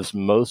drives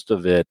most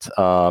of it.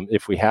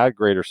 If we had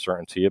greater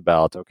certainty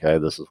about, okay,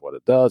 this is what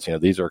it does,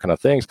 these are kind of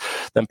things,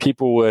 then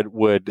people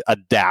would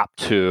adapt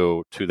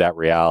to that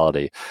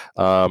reality.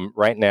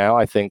 Right now,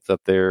 I think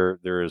that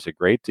there is a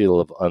great deal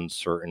of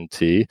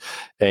uncertainty,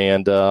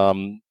 and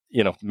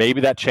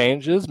maybe that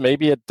changes,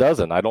 maybe it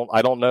doesn't. I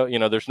don't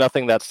know. There's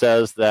nothing that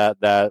says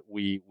that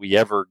we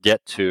ever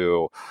get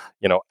to,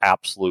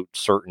 absolute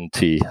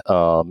certainty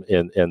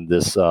in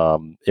this,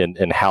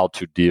 in how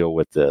to deal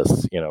with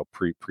this,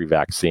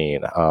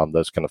 pre-vaccine,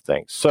 those kind of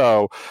things.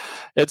 So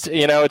it's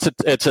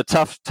a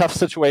tough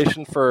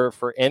situation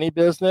for any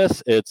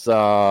business. It's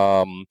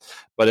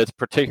but it's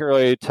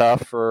particularly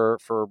tough for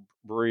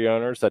brewery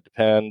owners that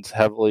depend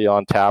heavily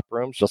on tap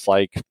rooms, just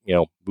like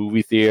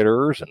movie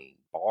theaters and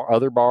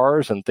other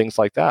bars and things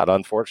like that.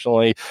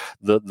 Unfortunately,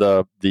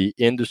 the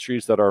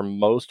industries that are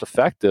most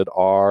affected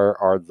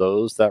are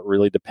those that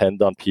really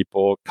depend on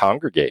people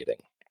congregating.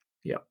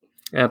 Yeah,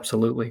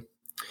 absolutely.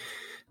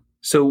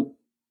 So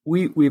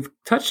we've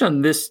touched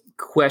on this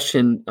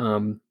question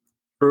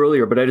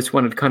earlier, but I just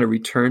wanted to kind of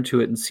return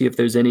to it and see if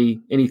there's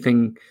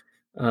anything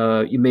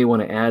you may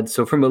want to add.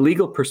 So from a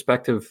legal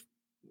perspective,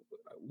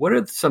 what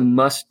are some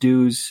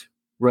must-dos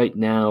right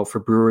now for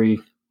brewery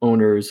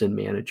owners and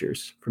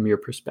managers from your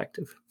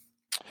perspective?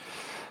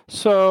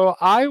 So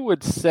I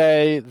would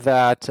say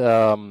that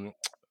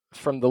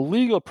from the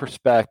legal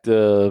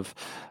perspective,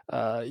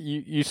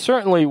 you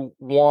certainly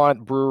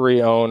want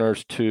brewery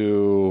owners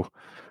to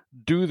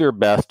do their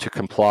best to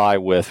comply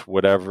with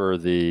whatever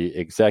the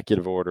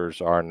executive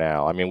orders are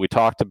now. I mean, we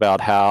talked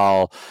about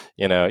how,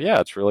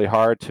 it's really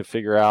hard to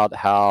figure out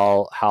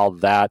how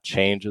that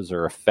changes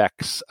or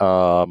affects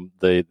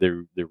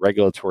the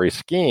regulatory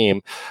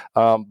scheme.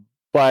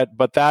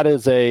 But that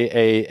is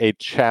a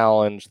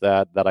challenge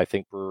that I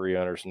think brewery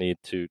owners need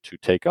to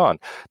take on.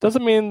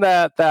 Doesn't mean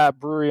that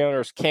brewery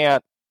owners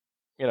can't,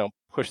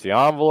 push the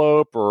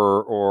envelope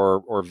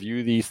or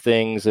view these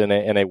things in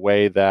a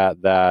way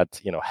that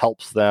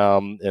helps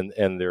them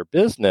in their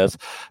business.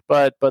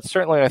 But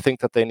certainly I think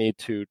that they need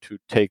to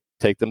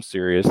take them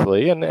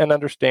seriously and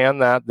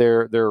understand that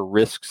there are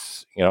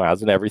risks,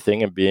 as in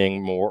everything, and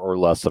being more or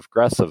less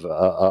aggressive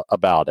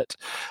about it.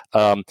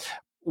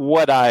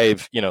 What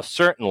I've,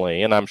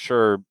 certainly, and I'm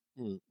sure,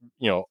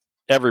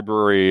 every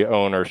brewery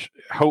owner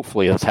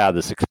hopefully has had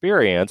this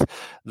experience,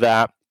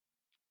 that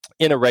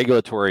in a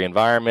regulatory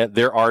environment,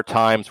 there are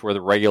times where the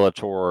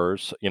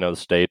regulators, the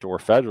state or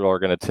federal, are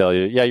going to tell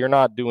you, yeah, you're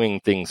not doing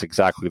things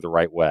exactly the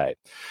right way.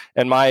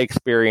 And my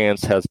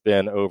experience has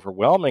been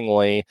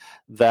overwhelmingly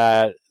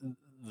that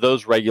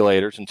those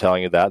regulators, in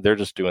telling you that, they're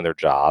just doing their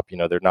job.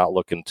 They're not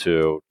looking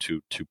to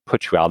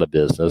put you out of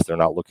business. They're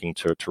not looking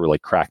to really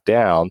crack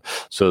down.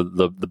 So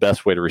the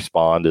best way to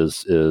respond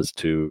is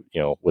to,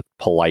 with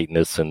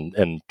politeness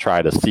and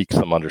try to seek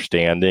some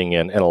understanding.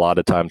 And a lot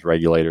of times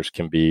regulators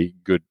can be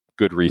good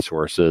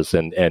resources,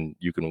 and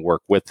you can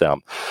work with them.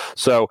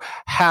 So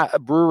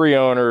brewery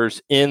owners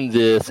in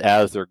this,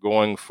 as they're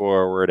going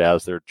forward,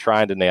 as they're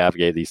trying to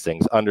navigate these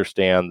things,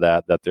 understand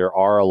that there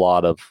are a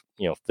lot of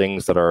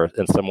things that are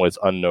in some ways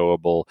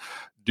unknowable.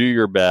 Do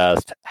your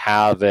best.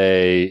 Have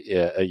a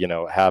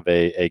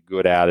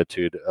good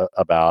attitude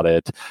about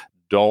it.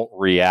 Don't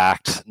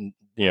react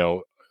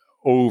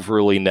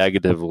overly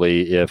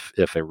negatively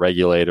if a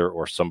regulator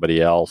or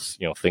somebody else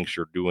thinks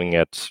you're doing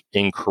it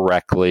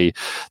incorrectly.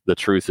 The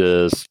truth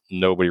is,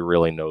 nobody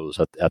really knows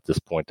at this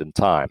point in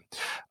time.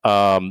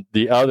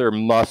 The other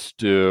must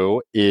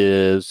do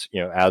is,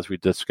 as we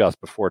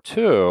discussed before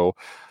too,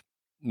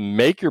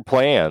 make your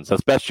plans as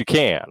best you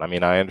can. I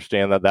mean, I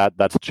understand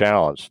that's a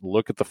challenge.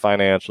 Look at the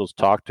financials,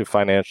 talk to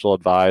financial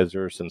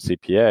advisors and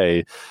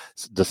CPA,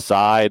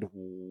 decide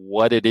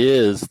what it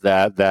is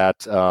that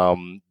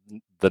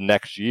the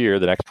next year,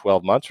 the next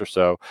 12 months or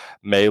so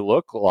may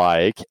look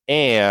like.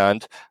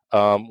 And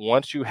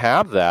once you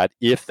have that,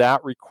 if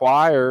that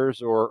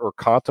requires or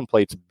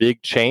contemplates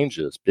big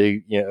changes,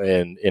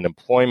 in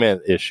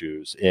employment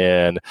issues,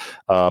 in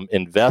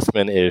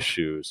investment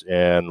issues,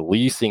 and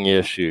leasing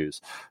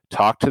issues,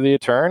 talk to the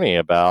attorney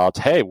about,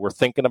 hey, we're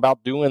thinking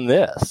about doing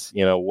this.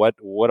 What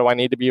do I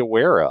need to be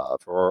aware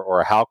of,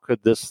 or how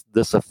could this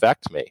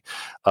affect me?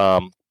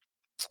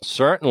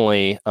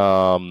 Certainly,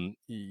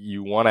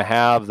 you want to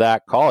have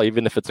that call,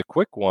 even if it's a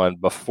quick one,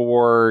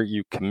 before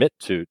you commit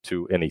to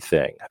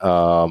anything.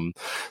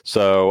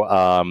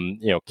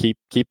 Keep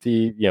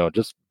the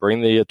just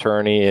bring the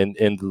attorney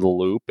into the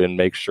loop and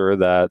make sure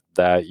that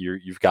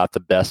you've got the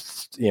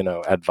best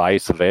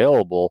advice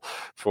available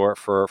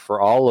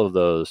for all of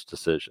those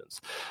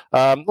decisions.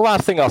 The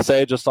last thing I'll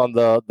say, just on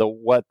the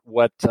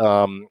what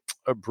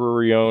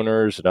brewery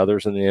owners and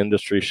others in the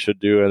industry should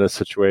do in this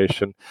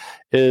situation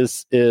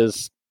is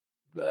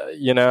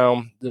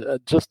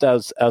just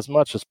as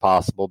much as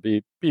possible,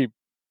 be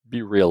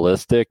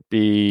realistic.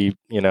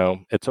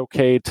 It's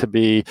okay to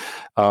be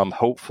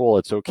hopeful.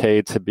 It's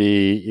okay to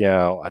be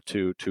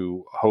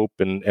to hope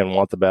and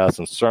want the best.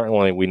 And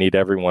certainly we need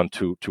everyone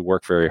to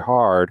work very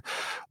hard,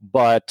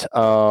 but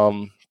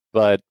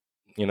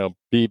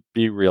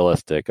be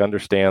realistic.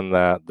 Understand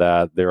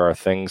that there are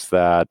things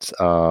that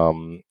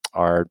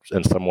are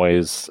in some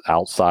ways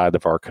outside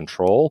of our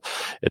control.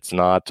 It's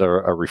not a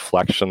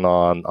reflection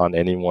on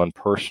anyone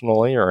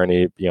personally or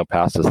any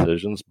past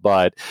decisions,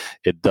 but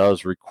it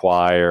does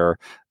require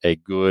a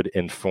good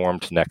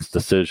informed next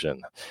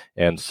decision.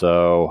 And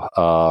so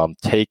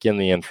take in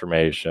the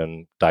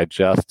information,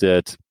 digest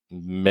it,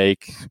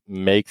 make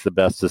the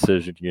best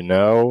decision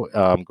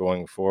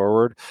going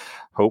forward,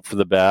 hope for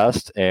the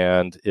best,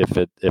 and if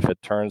it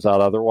turns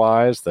out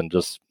otherwise, then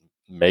just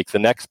make the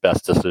next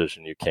best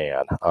decision you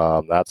can.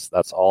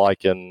 That's all I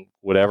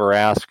would ever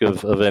ask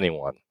of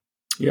anyone.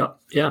 Yeah,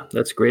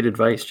 that's great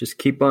advice. Just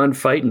keep on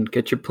fighting.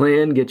 Get your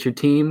plan, get your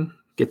team,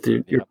 get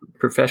your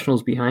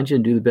professionals behind you,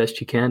 and do the best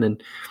you can.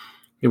 And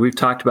we've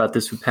talked about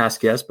this with past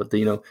guests, but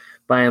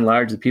by and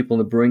large, the people in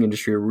the brewing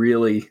industry are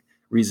really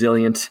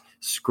resilient,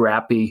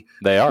 scrappy.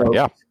 They are,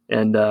 yeah.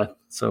 And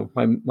so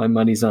my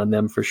money's on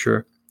them for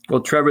sure. Well,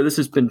 Trevor, this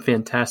has been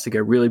fantastic. I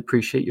really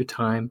appreciate your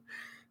time.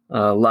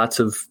 Lots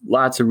of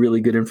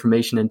really good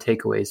information and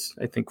takeaways,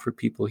 I think, for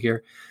people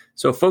here.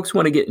 So if folks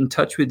want to get in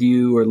touch with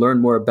you or learn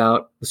more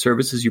about the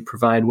services you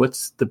provide,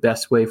 what's the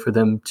best way for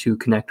them to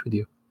connect with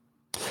you?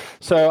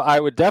 So I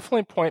would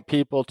definitely point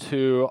people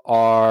to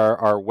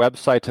our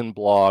website and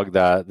blog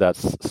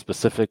that's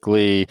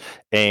specifically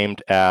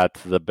aimed at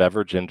the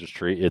beverage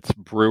industry. It's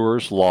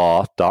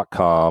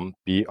brewerslaw.com,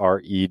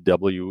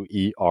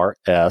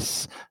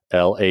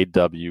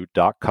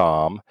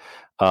 BREWERSLAW.com.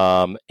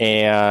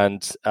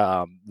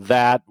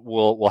 That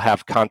will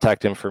have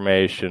contact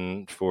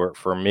information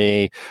for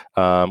me.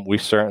 We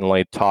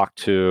certainly talk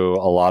to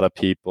a lot of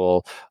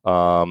people,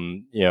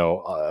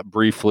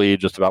 briefly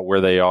just about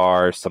where they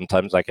are.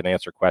 Sometimes I can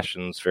answer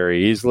questions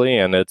very easily,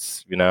 and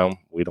it's,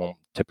 we don't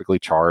typically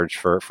charge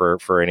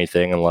for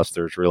anything unless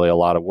there's really a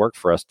lot of work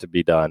for us to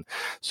be done.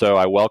 So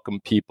I welcome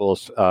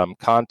people's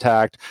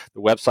contact.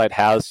 The website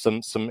has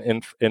some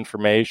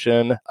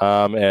information,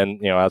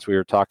 and as we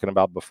were talking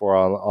about before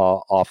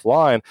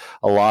offline,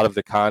 a lot of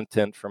the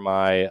content for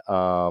my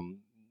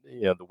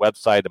the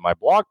website and my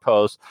blog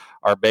posts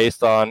are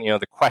based on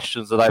the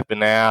questions that I've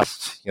been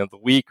asked the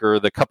week or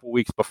the couple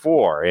weeks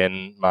before.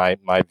 And my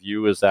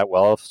view is that,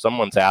 well, if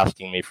someone's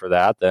asking me for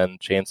that, then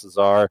chances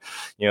are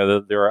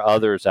that there are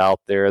others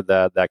out there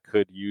that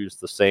could use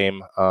the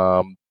same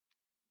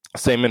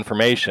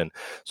information.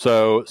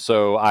 So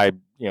I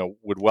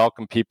would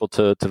welcome people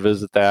to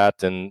visit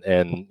that and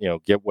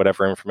get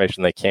whatever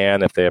information they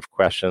can. If they have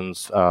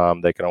questions,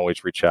 they can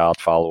always reach out,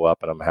 follow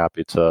up, and I'm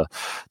happy to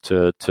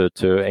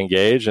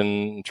engage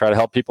and try to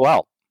help people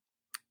out.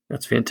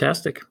 That's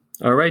fantastic.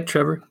 All right,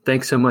 Trevor.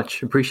 Thanks so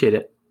much. Appreciate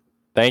it.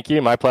 Thank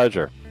you. My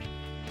pleasure.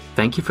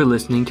 Thank you for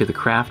listening to the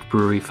Craft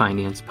Brewery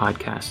Finance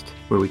Podcast,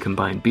 where we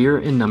combine beer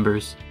and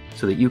numbers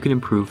so that you can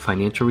improve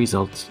financial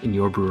results in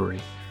your brewery.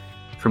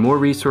 For more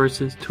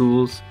resources,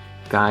 tools,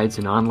 guides,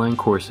 and online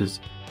courses,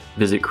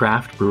 visit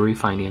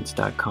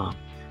craftbreweryfinance.com.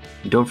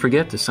 And don't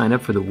forget to sign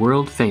up for the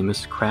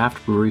world-famous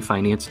Craft Brewery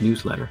Finance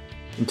newsletter.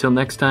 Until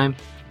next time,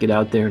 get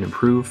out there and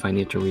improve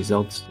financial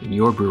results in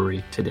your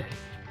brewery today.